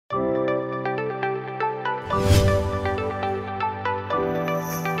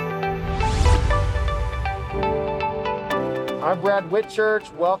I'm Brad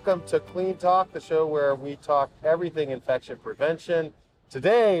Whitchurch. Welcome to Clean Talk, the show where we talk everything infection prevention.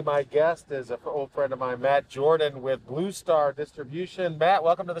 Today, my guest is an old friend of mine, Matt Jordan with Blue Star Distribution. Matt,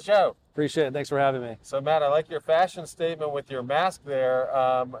 welcome to the show. Appreciate it. Thanks for having me. So, Matt, I like your fashion statement with your mask there.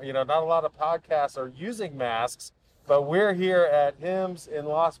 Not a lot of podcasts are using masks, but we're here at HIMSS in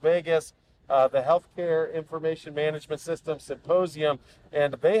Las Vegas, the Healthcare Information Management System Symposium,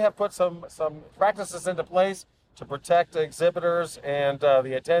 and they have put some practices into place to protect exhibitors and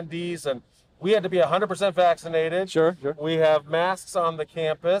the attendees, and we had to be 100% vaccinated. Sure. We have masks on the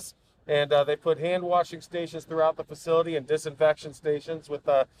campus, and they put hand washing stations throughout the facility and disinfection stations with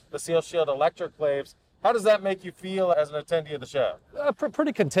the SealShield electroclaves. How does that make you feel as an attendee of the show?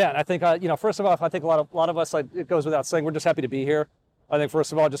 Pretty content. I think, first of all, I think a lot of us, it goes without saying, we're just happy to be here. I think,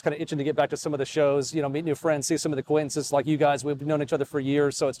 first of all, just kind of itching to get back to some of the shows, meet new friends, see some of the acquaintances like you guys. We've known each other for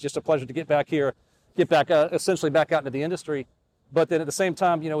years, so it's just a pleasure to get back here, essentially back out into the industry. But then at the same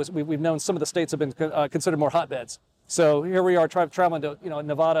time, we've known some of the states have been considered more hotbeds. So here we are traveling to,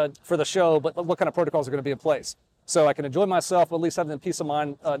 Nevada for the show, but what kind of protocols are going to be in place? So I can enjoy myself, at least having the peace of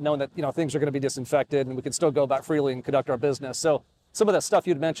mind, knowing that, things are going to be disinfected and we can still go about freely and conduct our business. So some of that stuff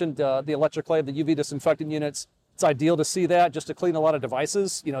you'd mentioned, the electroclave, the UV disinfectant units, it's ideal to see that just to clean a lot of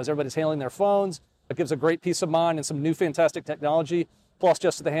devices, as everybody's handling their phones. It gives a great peace of mind and some new fantastic technology. Plus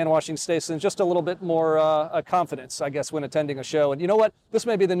just the hand washing station, just a little bit more confidence, I guess, when attending a show. And you know what? This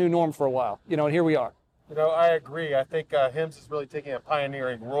may be the new norm for a while, and here we are. I agree. I think HIMSS is really taking a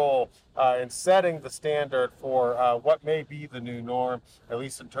pioneering role in setting the standard for what may be the new norm, at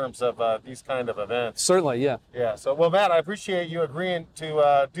least in terms of these kind of events. Certainly, yeah. Yeah. So, well, Matt, I appreciate you agreeing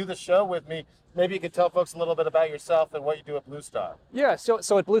to do the show with me. Maybe you could tell folks a little bit about yourself and what you do at Blue Star. Yeah,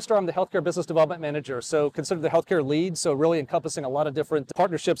 so at Blue Star, I'm the Healthcare Business Development Manager, so considered the healthcare lead, so really encompassing a lot of different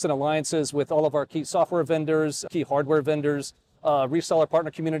partnerships and alliances with all of our key software vendors, key hardware vendors, reseller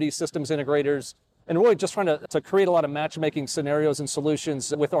partner community, systems integrators, and really just trying to create a lot of matchmaking scenarios and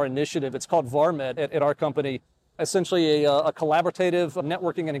solutions with our initiative. It's called VARMED at our company, essentially a collaborative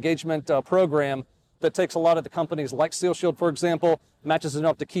networking and engagement program that takes a lot of the companies like SealShield, for example, matches it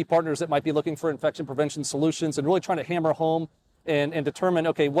up to key partners that might be looking for infection prevention solutions and really trying to hammer home and determine,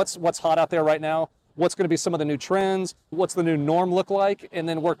 okay, what's hot out there right now? What's going to be some of the new trends? What's the new norm look like? And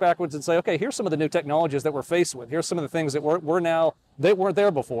then work backwards and say, okay, here's some of the new technologies that we're faced with. Here's some of the things that they weren't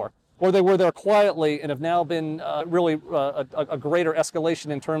there before, or they were there quietly and have now been really a greater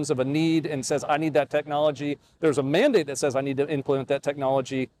escalation in terms of a need and says, I need that technology. There's a mandate that says I need to implement that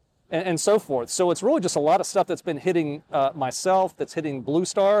technology. And so forth. So it's really just a lot of stuff that's been hitting myself, that's hitting Blue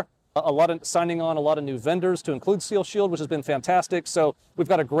Star, a lot of signing on a lot of new vendors to include SealShield, which has been fantastic. So we've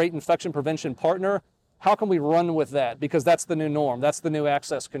got a great infection prevention partner. How can we run with that? Because that's the new norm. That's the new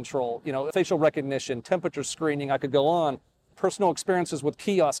access control. Facial recognition, temperature screening, I could go on. Personal experiences with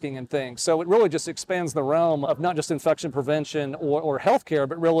kiosking and things. So it really just expands the realm of not just infection prevention or healthcare,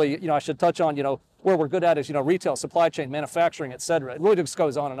 but really, I should touch on, where we're good at is, retail, supply chain, manufacturing, et cetera. It really just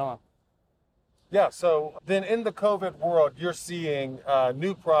goes on and on. Yeah, so then in the COVID world, you're seeing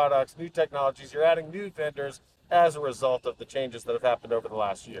new products, new technologies, you're adding new vendors as a result of the changes that have happened over the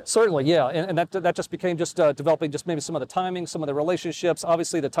last year. Certainly, yeah, and that just became developing just maybe some of the timing, some of the relationships.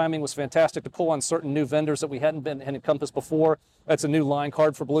 Obviously, the timing was fantastic to pull on certain new vendors that we hadn't encompassed before. That's a new line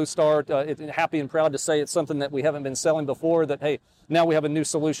card for Blue Star. Happy and proud to say it's something that we haven't been selling before, that, hey, now we have a new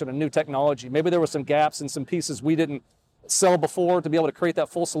solution, a new technology. Maybe there were some gaps and some pieces we didn't sell before to be able to create that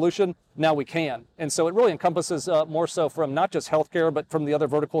full solution. Now we can. And so it really encompasses more so from not just healthcare, but from the other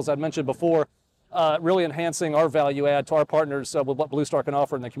verticals I'd mentioned before, really enhancing our value add to our partners with what Blue Star can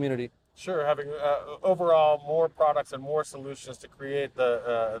offer in the community. Sure, having overall more products and more solutions to create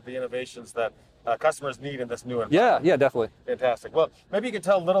the innovations that customers need in this new environment. Yeah, definitely. Fantastic. Well, maybe you could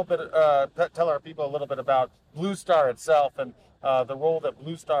tell our people a little bit about Blue Star itself and the role that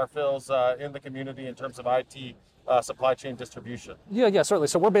Blue Star fills in the community in terms of IT supply chain distribution. Yeah, certainly.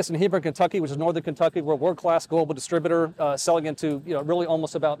 So we're based in Hebron, Kentucky, which is northern Kentucky. We're a world-class global distributor selling into, really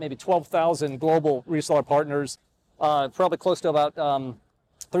almost about maybe 12,000 global reseller partners, probably close to about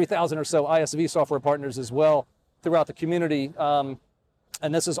 3,000 or so ISV software partners as well throughout the community.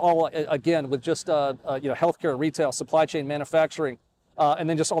 And this is all, again, with just healthcare, retail, supply chain, manufacturing, and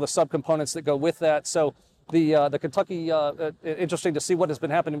then just all the subcomponents that go with that. So the Kentucky, interesting to see what has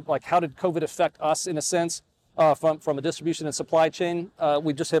been happening, like how did COVID affect us in a sense from a distribution and supply chain.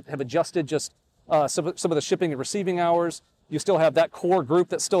 We just have adjusted just some of the shipping and receiving hours. You still have that core group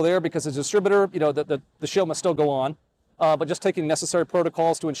that's still there because as a distributor, the show must still go on. But just taking necessary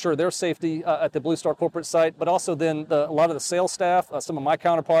protocols to ensure their safety at the Blue Star corporate site, but also then a lot of the sales staff, some of my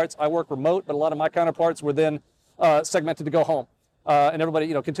counterparts, I work remote, but a lot of my counterparts were then segmented to go home. And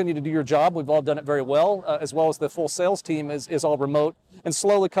everybody, continue to do your job. We've all done it very well, as well as the full sales team is all remote and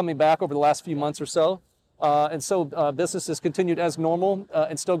slowly coming back over the last few months or so. And so business has continued as normal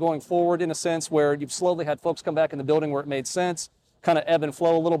and still going forward in a sense where you've slowly had folks come back in the building where it made sense, kind of ebb and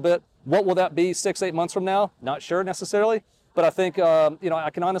flow a little bit. What will that be 6-8 months from now? Not sure necessarily. But I think, I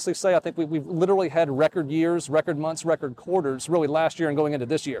can honestly say I think we've literally had record years, record months, record quarters really last year and going into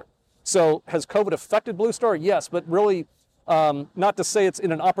this year. So has COVID affected Blue Star? Yes, but really not to say it's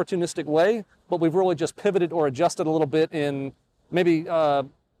in an opportunistic way, but we've really just pivoted or adjusted a little bit in maybe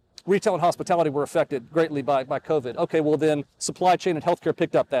retail and hospitality were affected greatly by COVID. Okay, well then supply chain and healthcare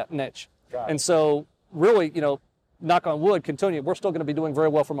picked up that niche. And so really, knock on wood, continue, we're still going to be doing very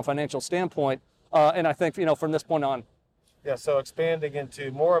well from a financial standpoint. And I think, from this point on. Yeah, so expanding into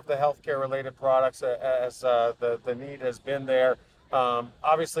more of the healthcare related products as the need has been there.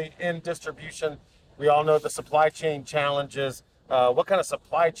 Obviously in distribution, we all know the supply chain challenges. What kind of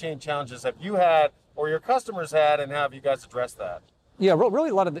supply chain challenges have you had or your customers had, and how have you guys addressed that? Yeah,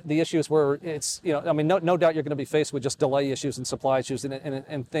 really a lot of the issues where it's, no doubt you're going to be faced with just delay issues and supply issues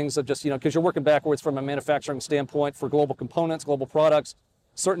and things of just, because you're working backwards from a manufacturing standpoint for global components, global products.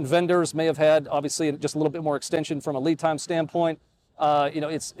 Certain vendors may have had, obviously, just a little bit more extension from a lead time standpoint.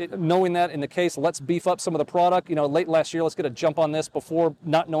 Knowing that in the case, let's beef up some of the product. Late last year, let's get a jump on this before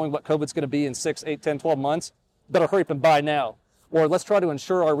not knowing what COVID's going to be in 6, 8, 10, 12 months. Better hurry up and buy now. Or let's try to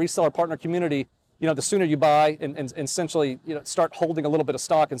ensure our reseller partner community, the sooner you buy and essentially, start holding a little bit of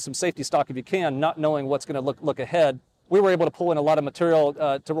stock and some safety stock if you can, not knowing what's going to look ahead. We were able to pull in a lot of material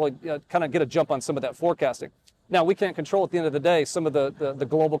to really kind of get a jump on some of that forecasting. Now, we can't control at the end of the day some of the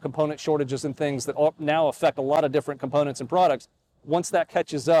global component shortages and things that now affect a lot of different components and products. Once that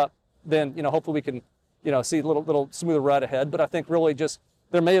catches up, then, hopefully we can, see a little smoother ride ahead. But I think really just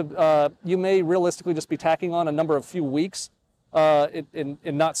you may realistically just be tacking on a number of few weeks in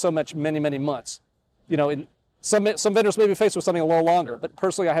not so much many months. Some vendors may be faced with something a little longer, but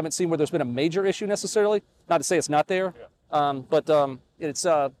personally, I haven't seen where there's been a major issue necessarily. Not to say it's not there, but it's.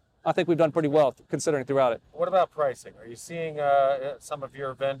 I think we've done pretty well considering throughout it. What about pricing? Are you seeing some of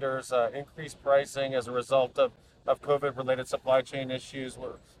your vendors increase pricing as a result of COVID-related supply chain issues?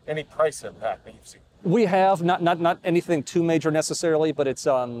 Or any price impact that you've seen? We have not anything too major necessarily, but it's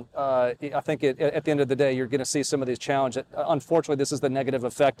I think at the end of the day, you're going to see some of these challenges. Unfortunately, this is the negative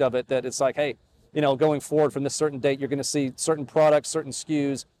effect of it, that it's like, hey, going forward from this certain date, you're going to see certain products, certain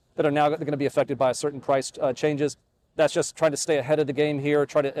SKUs that are now going to be affected by certain price changes. That's just trying to stay ahead of the game here,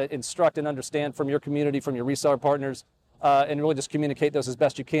 try to instruct and understand from your community, from your reseller partners, and really just communicate those as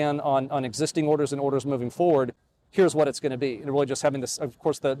best you can on existing orders and orders moving forward. Here's what it's going to be. And really just having this, of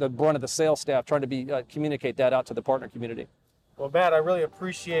course, the brunt of the sales staff trying to communicate that out to the partner community. Well, Matt, I really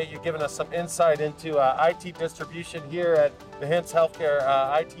appreciate you giving us some insight into IT distribution here at the HIMSS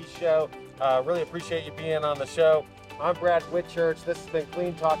Healthcare IT show. Really appreciate you being on the show. I'm Brad Whitchurch. This has been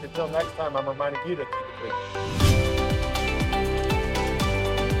Clean Talk. Until next time, I'm reminding you to keep it clean.